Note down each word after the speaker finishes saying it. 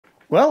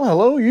Well,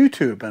 hello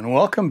YouTube, and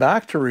welcome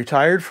back to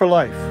Retired for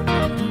Life.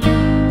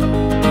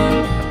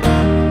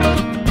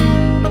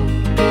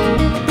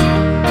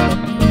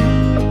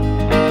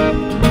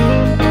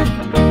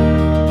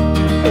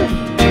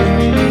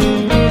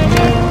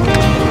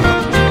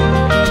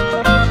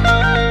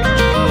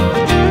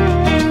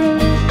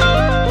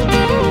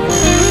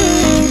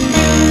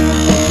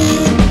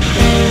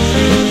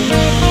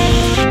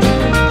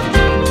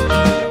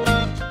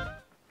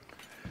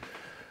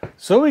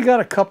 So we got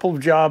a couple of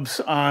jobs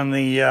on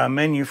the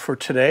menu for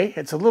today.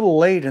 It's a little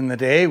late in the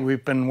day.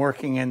 We've been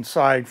working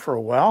inside for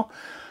a while.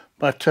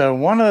 But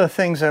one of the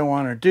things I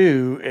want to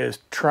do is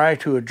try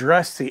to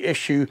address the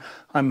issue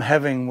I'm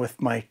having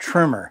with my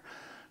trimmer.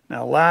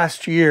 Now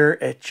last year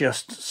it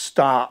just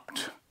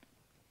stopped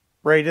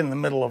right in the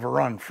middle of a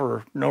run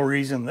for no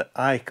reason that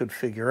I could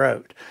figure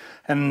out.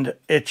 And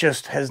it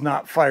just has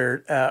not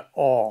fired at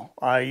all.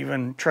 I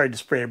even tried to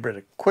spray a bit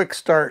of quick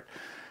start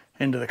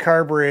into the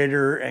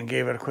carburetor and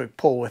gave it a quick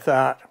pull with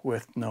that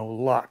with no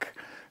luck.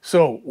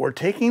 So we're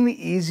taking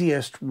the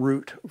easiest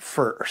route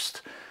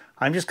first.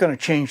 I'm just going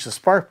to change the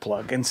spark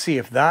plug and see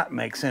if that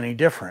makes any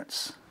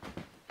difference.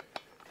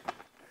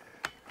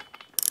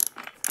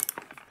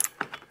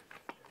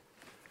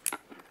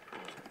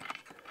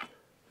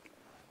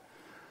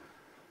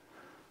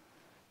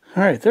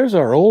 All right, there's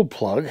our old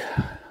plug.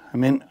 I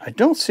mean, I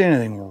don't see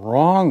anything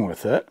wrong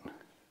with it.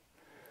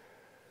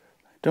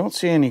 I don't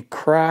see any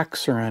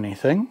cracks or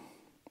anything.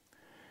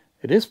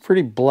 It is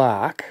pretty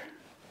black.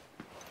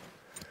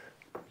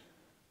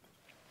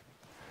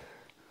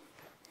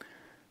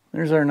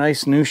 There's our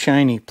nice new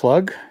shiny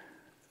plug.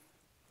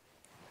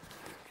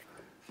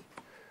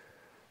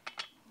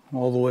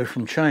 All the way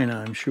from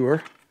China, I'm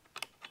sure.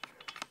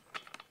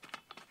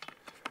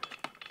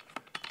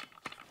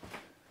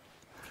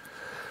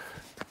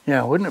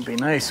 Yeah, wouldn't it be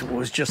nice if it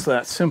was just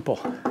that simple?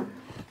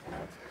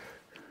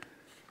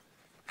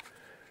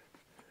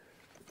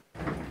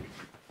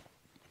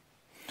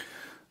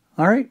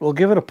 All right, we'll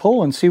give it a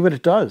pull and see what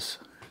it does.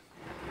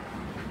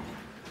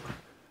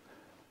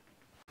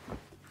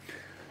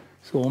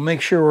 So we'll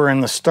make sure we're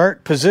in the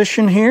start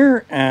position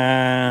here,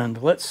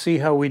 and let's see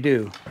how we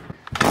do.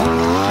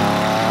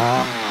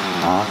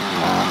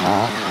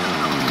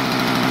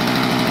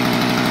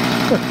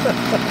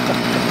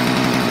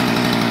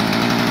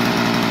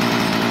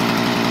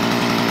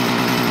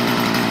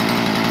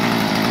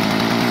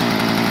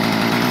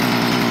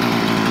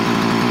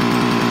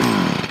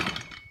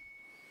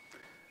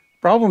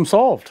 Problem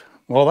solved.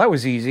 Well, that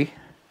was easy.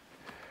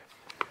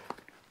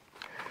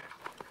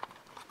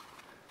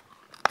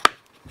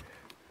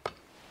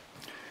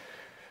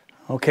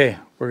 Okay,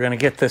 we're going to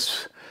get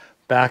this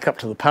back up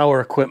to the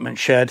power equipment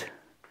shed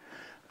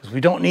because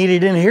we don't need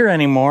it in here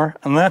anymore,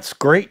 and that's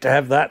great to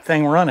have that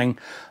thing running.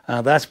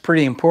 That's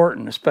pretty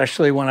important,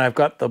 especially when I've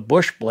got the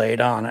bush blade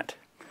on it.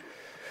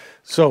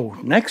 So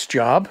next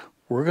job,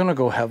 we're going to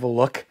go have a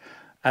look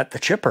at the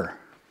chipper.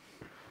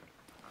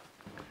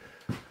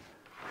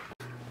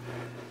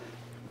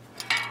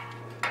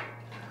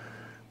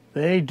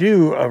 They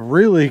do a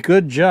really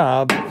good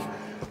job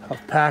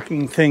of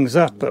packing things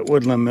up at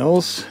Woodland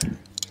Mills.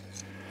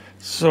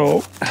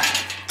 So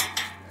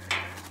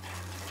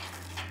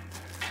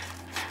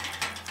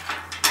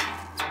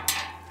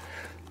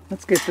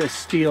let's get this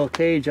steel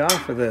cage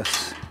off of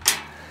this.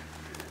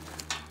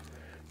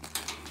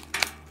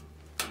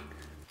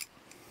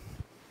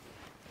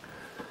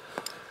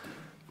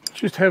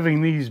 Just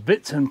having these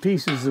bits and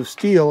pieces of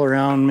steel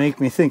around make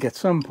me think at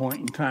some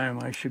point in time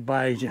I should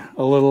buy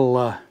a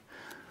little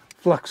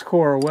flux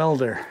core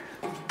welder.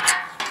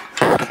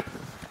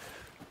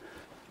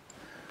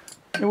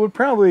 It would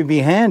probably be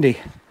handy.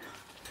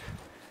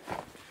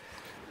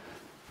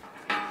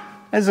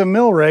 As a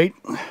millwright,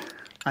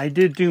 I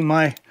did do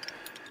my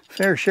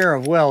fair share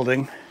of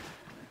welding.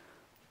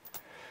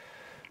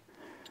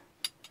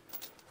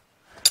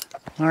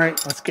 All right,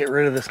 let's get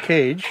rid of this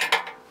cage.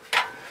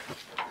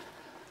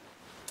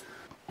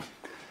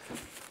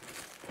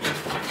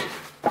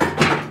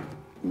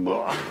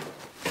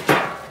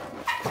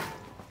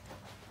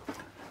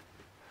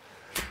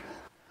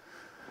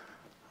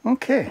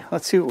 Okay,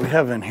 let's see what we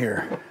have in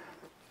here.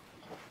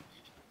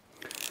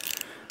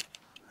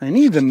 I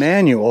need the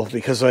manual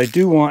because I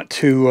do want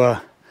to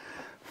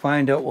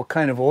find out what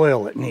kind of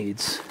oil it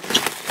needs.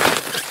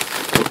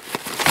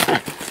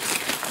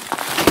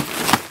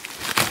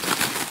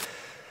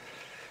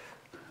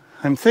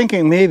 I'm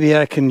thinking maybe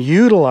I can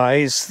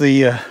utilize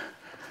the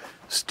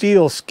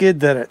steel skid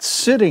that it's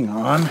sitting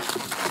on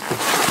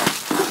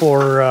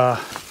for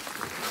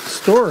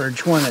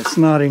storage when it's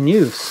not in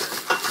use.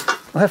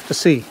 We'll have to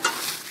see.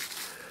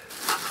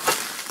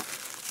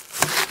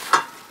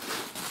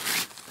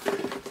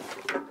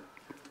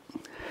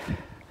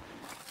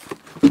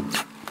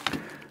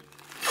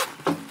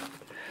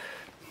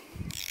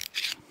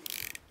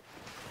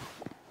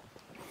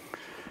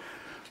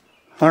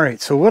 All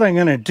right, so what I'm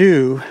going to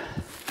do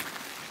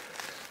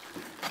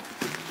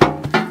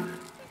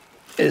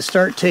is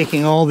start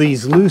taking all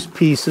these loose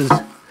pieces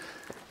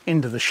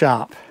into the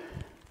shop.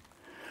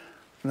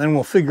 And then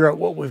we'll figure out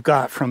what we've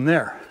got from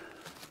there.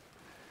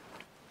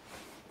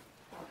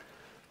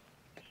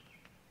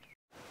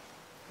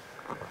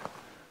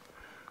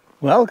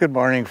 Well, good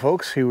morning,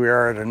 folks. Here we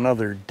are at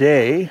another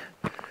day.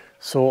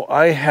 So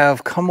I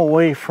have come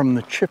away from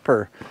the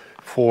chipper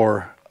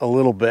for a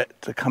little bit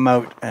to come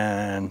out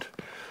and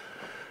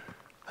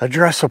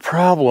address a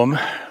problem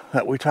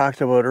that we talked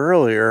about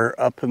earlier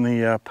up in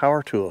the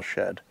power tool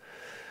shed.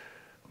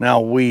 Now,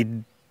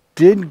 we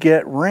did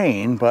get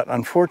rain, but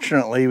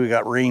unfortunately we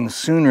got rain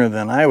sooner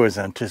than I was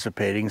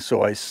anticipating,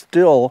 so I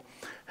still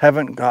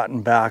haven't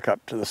gotten back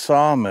up to the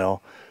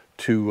sawmill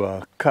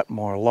to cut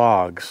more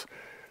logs.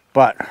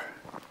 But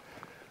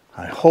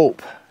I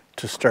hope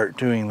to start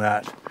doing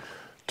that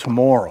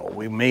tomorrow.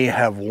 We may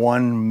have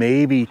 1,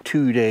 maybe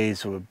 2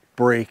 days of a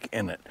break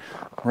in it.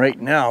 Right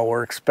now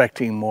we're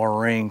expecting more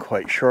rain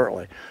quite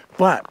shortly.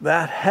 But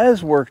that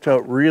has worked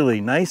out really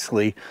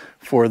nicely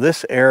for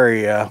this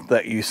area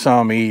that you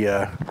saw me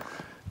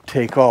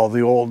take all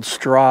the old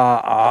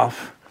straw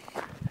off,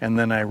 and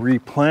then I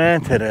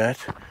replanted it,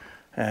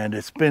 and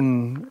it's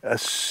been a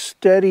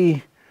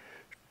steady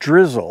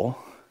drizzle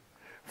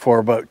for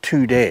about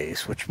 2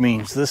 days, which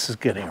means this is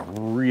getting a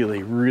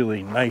really,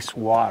 really nice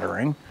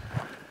watering.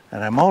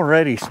 And I'm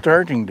already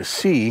starting to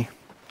see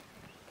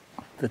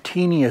the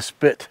teeniest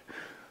bit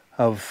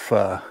of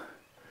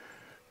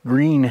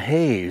green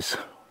haze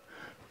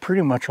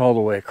pretty much all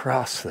the way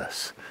across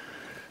this.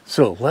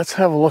 So let's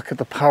have a look at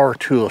the power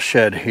tool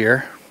shed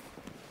here.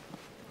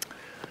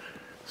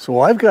 So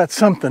I've got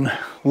something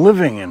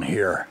living in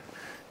here.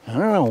 I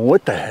don't know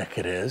what the heck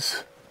it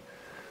is.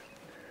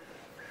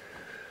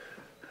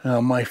 Now,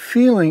 my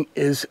feeling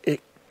is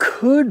it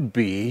could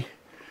be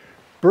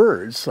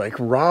birds like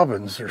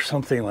robins or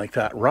something like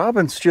that.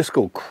 Robins just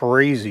go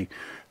crazy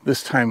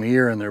this time of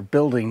year and they're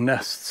building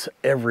nests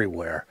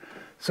everywhere.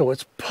 So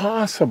it's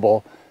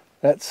possible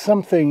that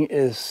something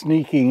is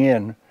sneaking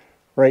in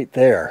right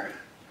there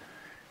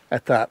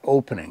at that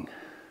opening.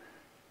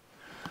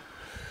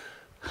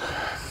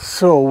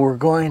 So we're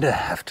going to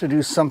have to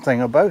do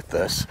something about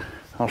this.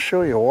 I'll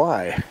show you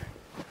why.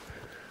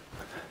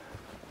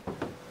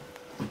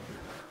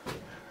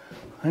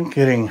 I'm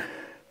getting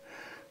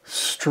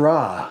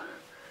straw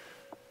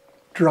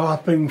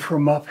dropping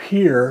from up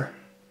here.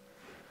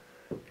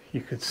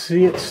 You could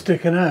see it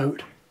sticking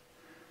out,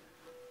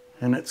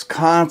 and it's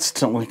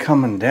constantly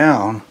coming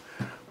down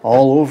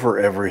all over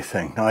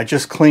everything. Now, I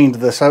just cleaned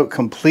this out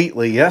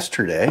completely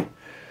yesterday,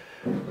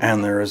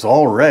 and there is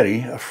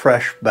already a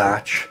fresh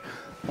batch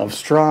of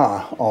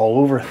straw all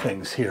over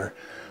things here.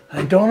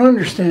 I don't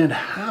understand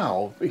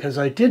how, because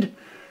I did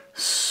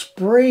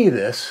spray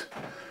this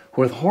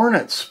with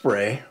hornet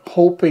spray,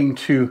 hoping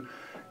to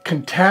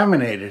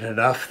contaminate it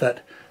enough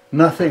that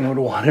nothing would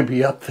want to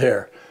be up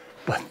there.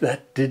 But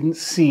that didn't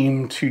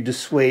seem to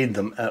dissuade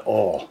them at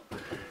all.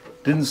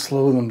 Didn't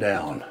slow them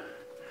down.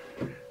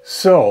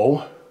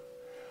 So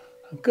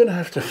I'm gonna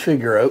have to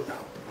figure out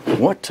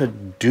what to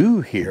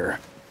do here.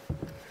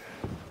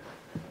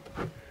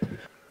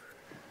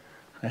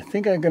 I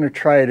think I'm gonna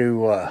try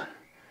to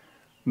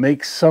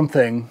make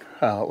something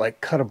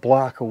like cut a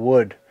block of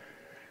wood,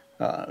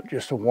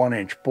 just a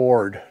 1-inch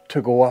board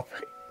to go up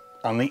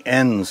on the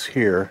ends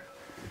here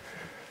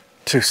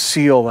to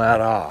seal that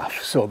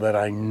off so that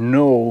I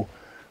know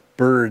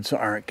birds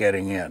aren't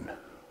getting in.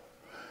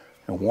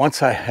 And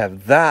once I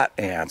have that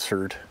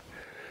answered,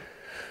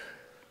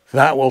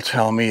 that will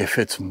tell me if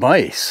it's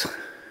mice.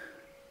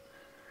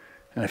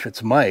 And if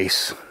it's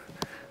mice,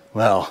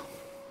 well,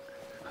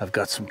 I've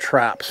got some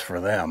traps for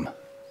them.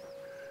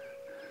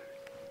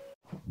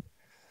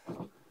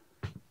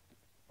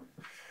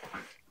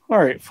 All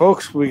right,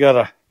 folks, we got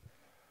a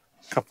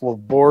couple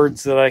of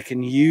boards that I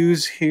can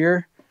use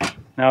here.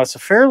 Now, it's a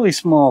fairly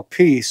small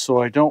piece,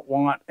 so I don't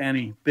want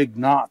any big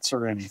knots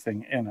or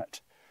anything in it.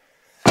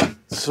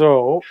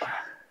 So,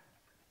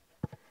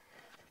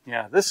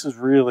 yeah, this is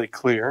really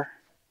clear.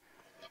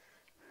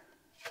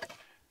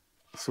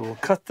 So we'll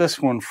cut this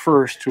one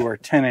first to our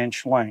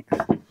 10-inch length.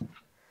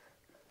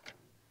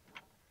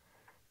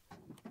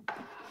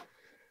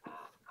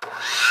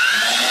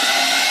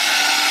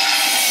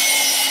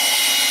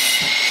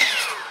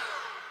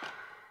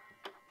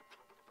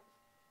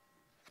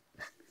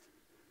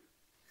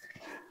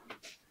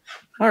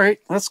 All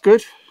right, that's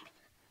good.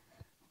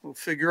 We'll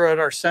figure out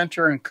our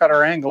center and cut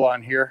our angle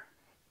on here.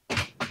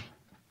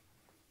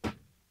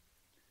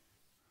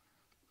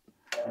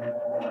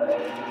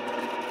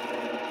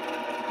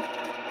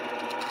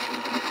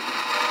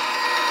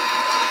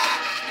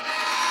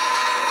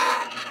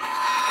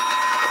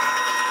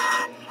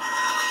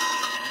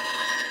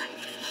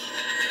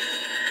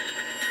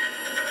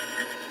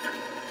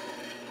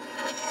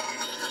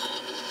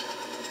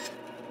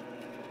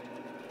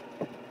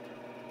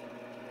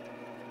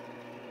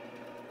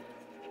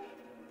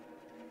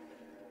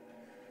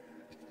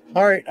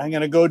 All right, I'm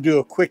going to go do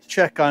a quick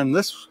check on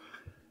this.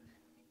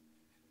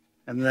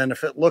 And then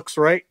if it looks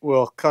right,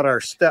 we'll cut our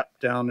step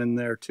down in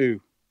there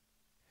too.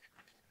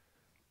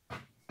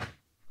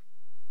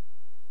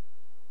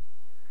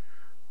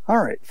 All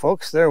right,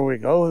 folks, there we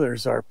go.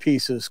 There's our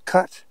pieces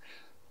cut,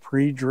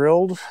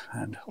 pre-drilled,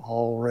 and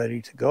all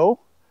ready to go.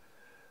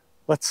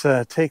 Let's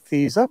take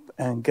these up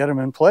and get them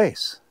in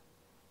place.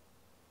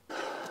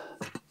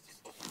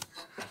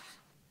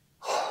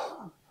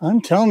 I'm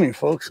telling you,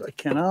 folks, I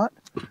cannot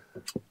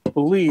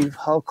believe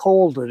how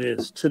cold it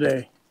is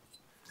today.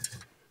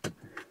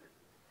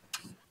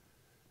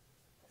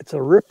 It's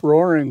a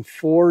rip-roaring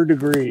 4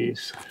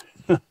 degrees.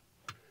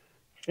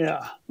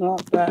 Yeah,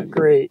 not that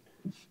great.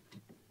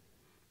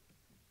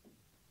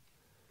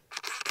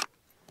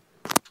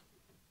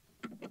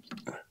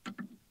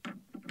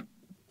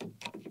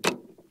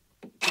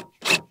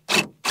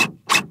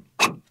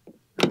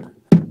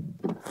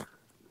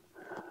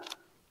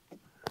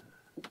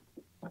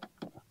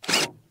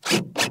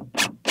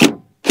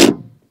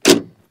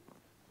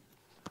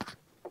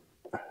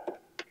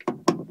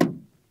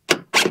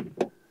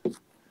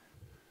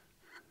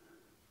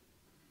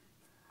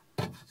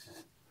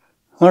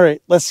 All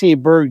right, let's see a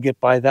bird get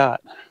by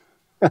that.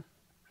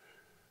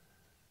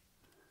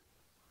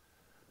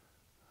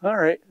 All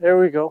right, there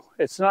we go.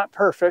 It's not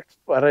perfect,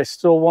 but I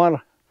still want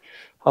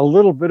a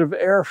little bit of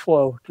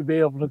airflow to be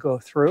able to go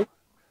through.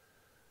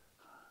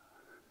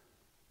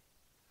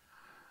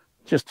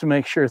 Just to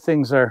make sure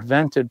things are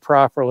vented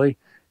properly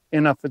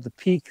in up at the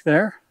peak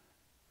there.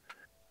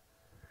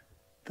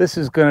 This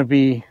is going to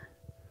be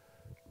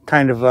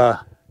kind of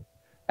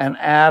an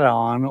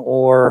add-on,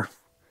 or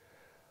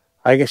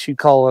I guess you'd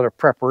call it a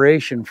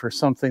preparation for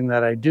something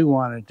that I do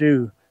want to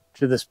do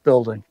to this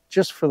building,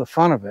 just for the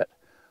fun of it.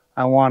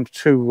 I want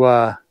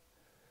to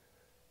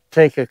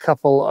take a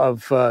couple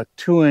of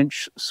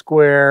 2-inch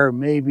square,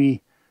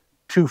 maybe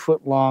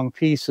 2-foot long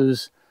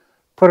pieces,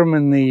 put them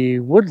in the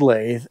wood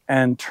lathe,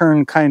 and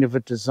turn kind of a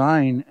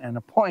design and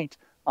a point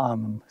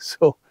on them.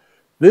 So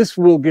this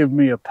will give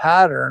me a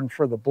pattern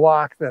for the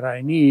block that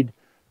I need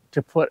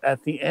to put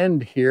at the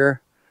end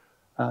here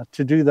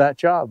to do that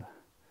job.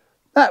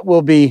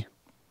 That'll be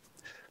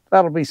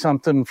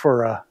something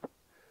for a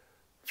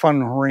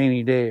fun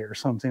rainy day or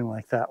something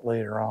like that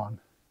later on.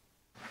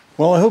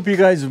 Well, I hope you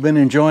guys have been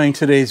enjoying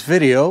today's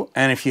video,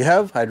 and if you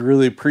have, I'd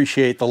really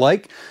appreciate the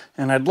like,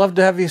 and I'd love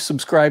to have you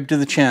subscribe to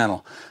the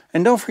channel.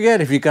 And don't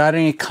forget, if you got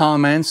any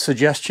comments,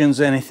 suggestions,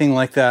 anything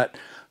like that,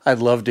 I'd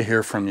love to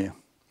hear from you.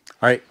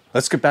 All right,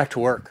 let's get back to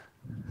work.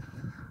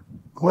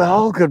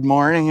 Well, good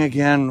morning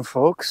again,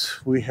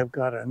 folks. We have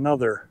got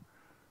another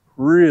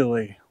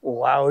really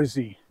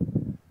lousy,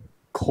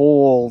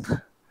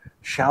 cold,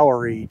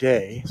 showery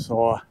day,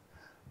 so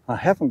I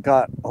haven't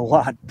got a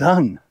lot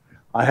done.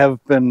 I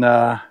have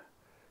been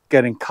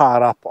getting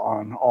caught up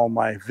on all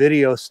my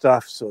video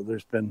stuff, so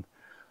there's been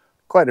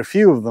quite a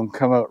few of them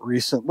come out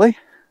recently,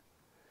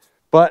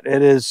 but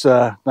it is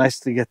nice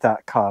to get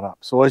that caught up.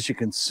 So as you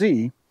can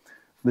see,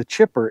 the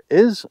chipper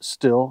is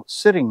still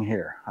sitting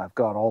here. I've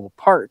got all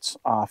the parts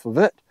off of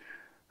it,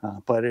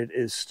 but it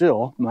is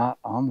still not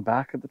on the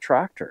back of the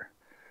tractor,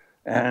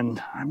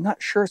 and I'm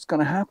not sure it's going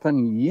to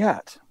happen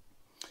yet.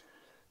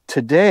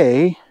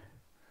 Today,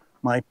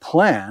 my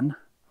plan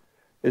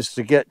is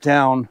to get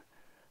down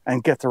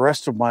and get the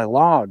rest of my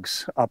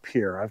logs up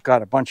here. I've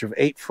got a bunch of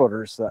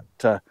 8-footers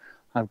that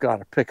I've got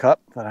to pick up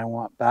that I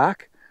want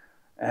back,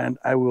 and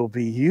I will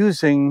be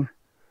using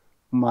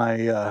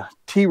my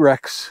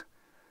T-Rex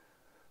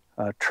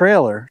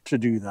trailer to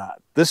do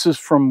that. This is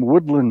from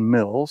Woodland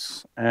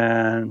Mills,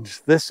 and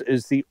this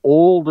is the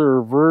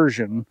older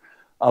version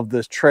of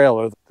this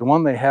trailer. The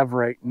one they have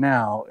right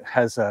now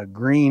has a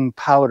green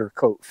powder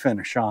coat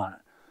finish on it.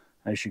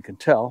 As you can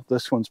tell,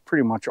 this one's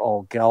pretty much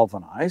all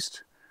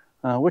galvanized,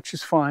 which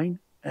is fine.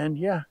 And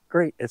yeah,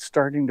 great, it's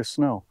starting to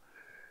snow.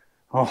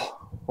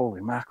 Oh,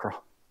 holy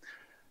mackerel.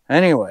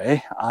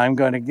 Anyway, I'm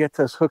going to get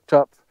this hooked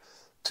up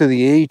to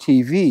the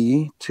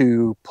ATV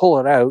to pull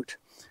it out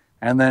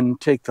and then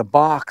take the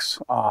box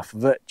off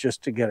of it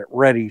just to get it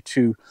ready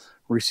to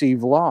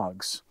receive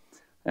logs.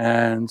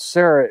 And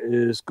Sarah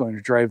is going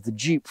to drive the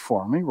Jeep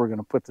for me. We're going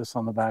to put this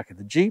on the back of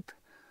the Jeep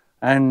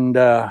and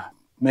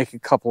make a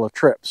couple of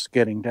trips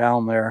getting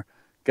down there,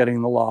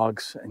 getting the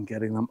logs, and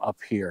getting them up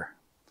here.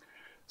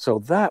 So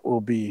that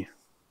will be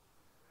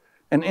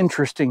an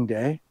interesting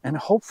day, and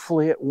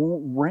hopefully it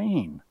won't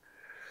rain.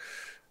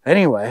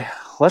 Anyway,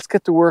 let's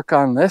get to work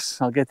on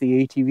this. I'll get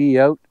the ATV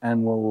out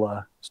and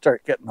we'll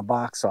start getting the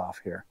box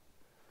off here.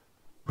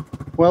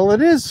 Well,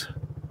 it is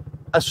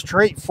a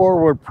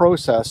straightforward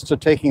process to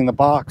taking the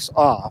box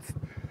off,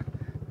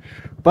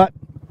 but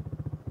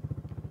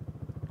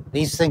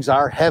these things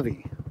are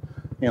heavy.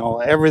 You know,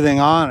 everything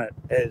on it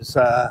is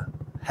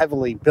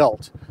heavily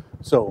built.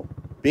 So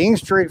being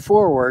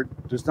straightforward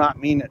does not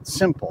mean it's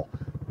simple.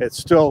 It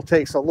still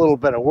takes a little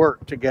bit of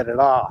work to get it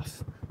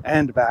off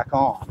and back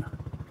on.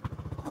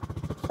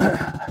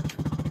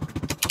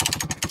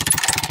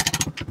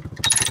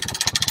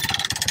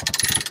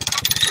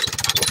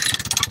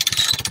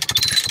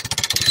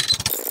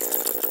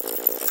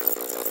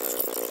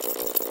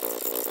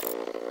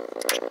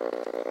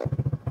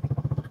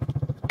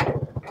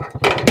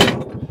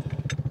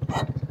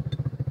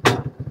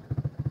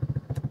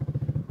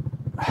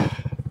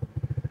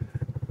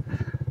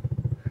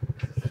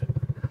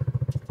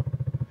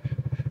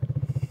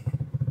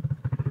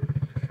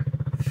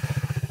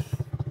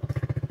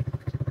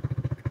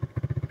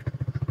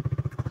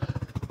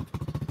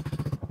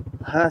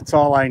 that's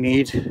all I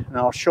need, and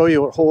I'll show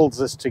you what holds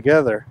this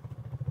together.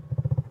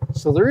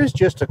 So there is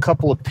just a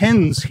couple of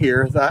pins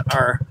here that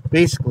are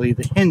basically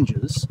the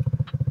hinges.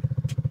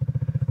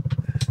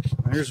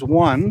 There's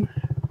one.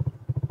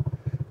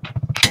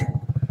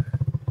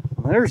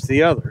 There's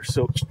the other.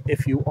 So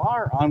if you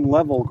are on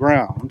level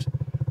ground,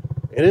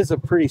 it is a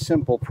pretty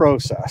simple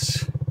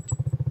process.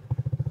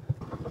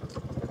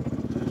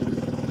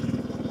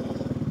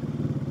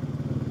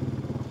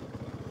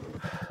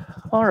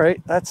 All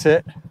right, that's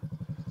it.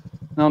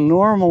 Now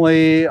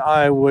normally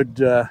I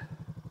would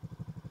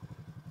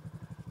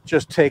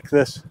just take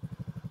this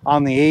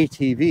on the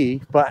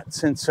ATV, but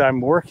since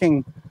I'm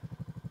working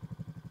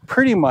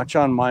pretty much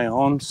on my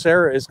own,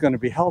 Sarah is going to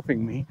be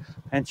helping me,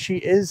 and she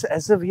is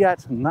as of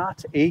yet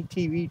not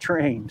ATV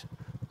trained.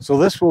 So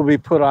this will be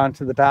put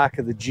onto the back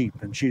of the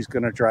Jeep, and she's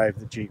going to drive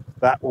the Jeep.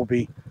 That will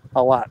be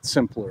a lot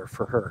simpler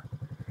for her.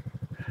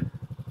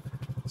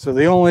 So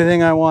the only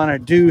thing I want to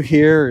do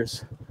here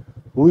is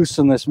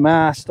loosen this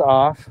mast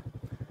off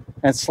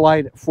and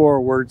slide it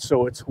forward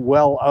so it's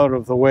well out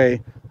of the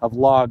way of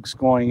logs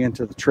going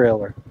into the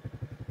trailer.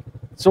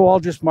 So I'll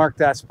just mark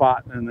that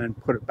spot and then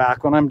put it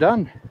back when I'm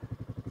done.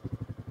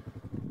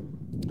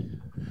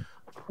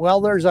 Well,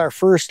 there's our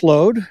first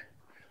load.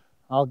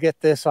 I'll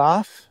get this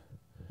off.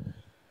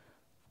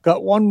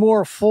 Got one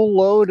more full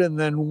load and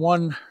then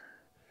one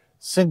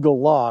single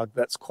log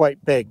that's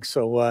quite big,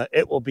 so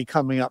it will be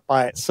coming up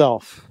by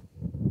itself.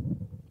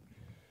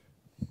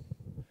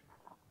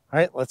 All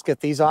right, let's get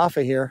these off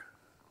of here.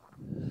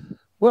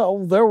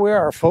 Well, there we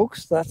are,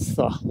 folks. That's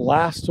the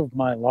last of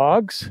my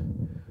logs.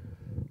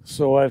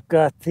 So I've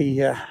got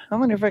the, how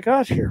many have I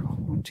got here?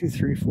 1, 2,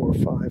 3, 4,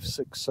 5,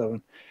 6,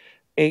 7,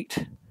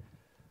 8.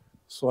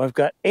 So I've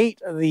got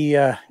 8 of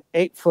the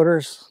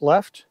 8-footers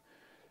left.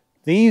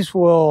 These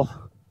will,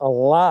 a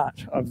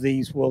lot of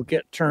these will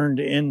get turned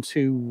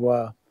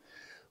into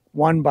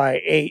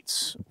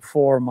 1x8s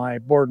for my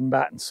board and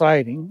batten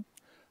siding.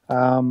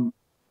 And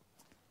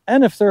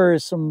if there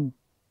is some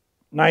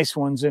nice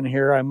ones in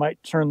here, I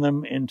might turn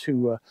them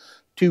into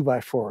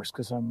 2x4s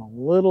because I'm a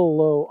little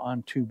low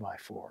on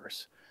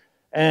 2x4s.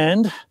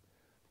 And of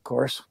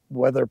course,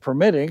 weather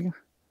permitting,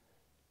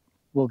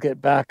 we'll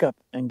get back up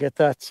and get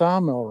that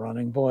sawmill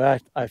running. Boy,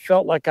 I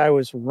felt like I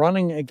was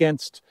running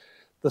against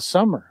the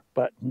summer,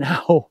 but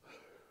now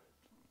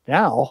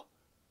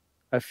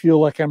I feel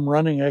like I'm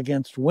running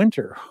against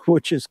winter,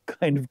 which is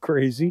kind of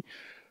crazy.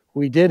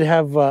 We did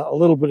have a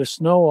little bit of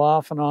snow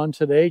off and on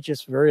today,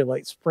 just very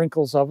light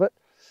sprinkles of it.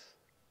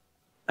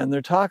 And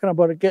they're talking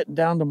about it getting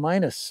down to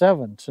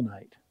 -7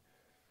 tonight.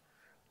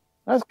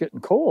 That's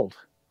getting cold.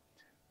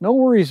 No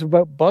worries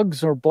about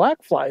bugs or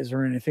black flies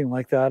or anything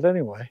like that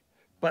anyway.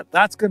 But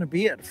that's going to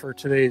be it for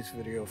today's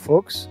video,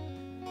 folks.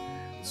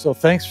 So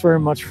thanks very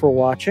much for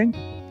watching.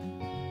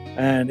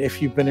 And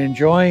if you've been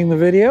enjoying the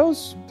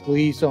videos,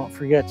 please don't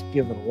forget to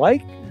give it a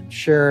like and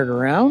share it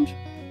around.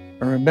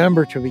 And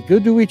remember to be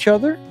good to each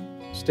other.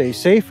 Stay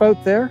safe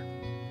out there.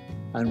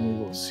 And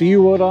we will see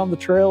you out on the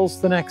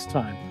trails the next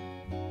time.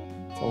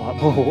 It's a lot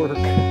more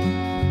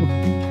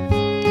work.